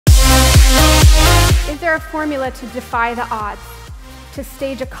there a formula to defy the odds, to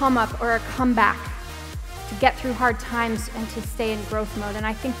stage a come-up or a comeback, to get through hard times and to stay in growth mode? And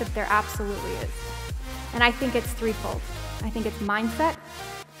I think that there absolutely is. And I think it's threefold. I think it's mindset,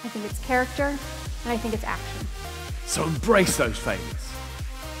 I think it's character, and I think it's action. So embrace those failures.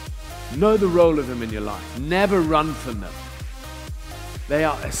 Know the role of them in your life. Never run from them. They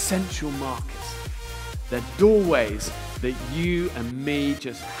are essential markers. They're doorways that you and me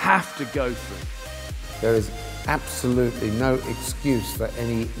just have to go through. There is absolutely no excuse for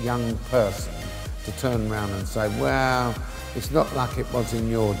any young person to turn around and say, well, it's not like it was in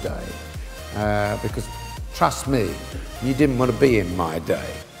your day. Because trust me, you didn't want to be in my day.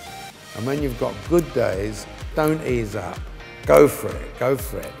 And when you've got good days, don't ease up. Go for it, go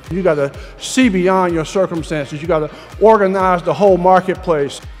for it. You got to see beyond your circumstances. You got to organize the whole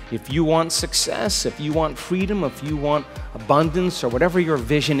marketplace. If you want success, if you want freedom, if you want abundance, or whatever your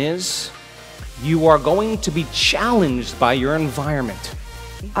vision is, you are going to be challenged by your environment.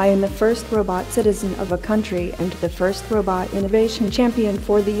 I am the first robot citizen of a country and the first robot innovation champion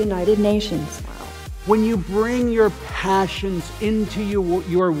for the United Nations. When you bring your passions into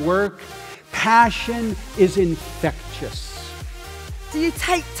your work, passion is infectious. Do you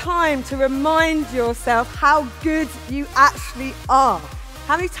take time to remind yourself how good you actually are?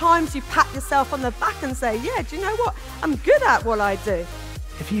 How many times you pat yourself on the back and say, yeah, do you know what? I'm good at what I do.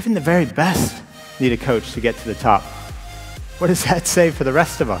 If even the very best need a coach to get to the top, what does that say for the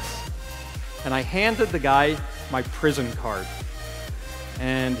rest of us? And I handed the guy my prison card.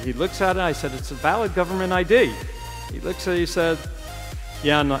 And he looks at it, I said, it's a valid government ID. He looks at it, he said,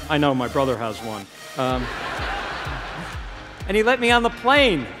 yeah, I know, my brother has one. And he let me on the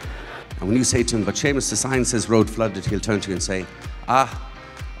plane. And when you say to him, but Seamus, the sign says road flooded, he'll turn to you and say,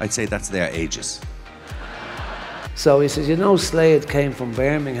 I'd say that's their ages. So he says, you know, Slade came from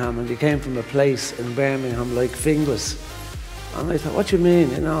Birmingham, and he came from a place in Birmingham like Finglas. And I thought, what do you mean?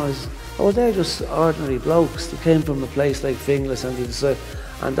 You know, oh, they're just ordinary blokes. They came from a place like Finglas,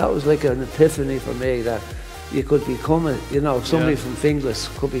 and that was like an epiphany for me that you could become somebody from Finglas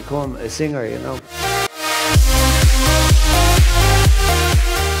could become a singer, you know.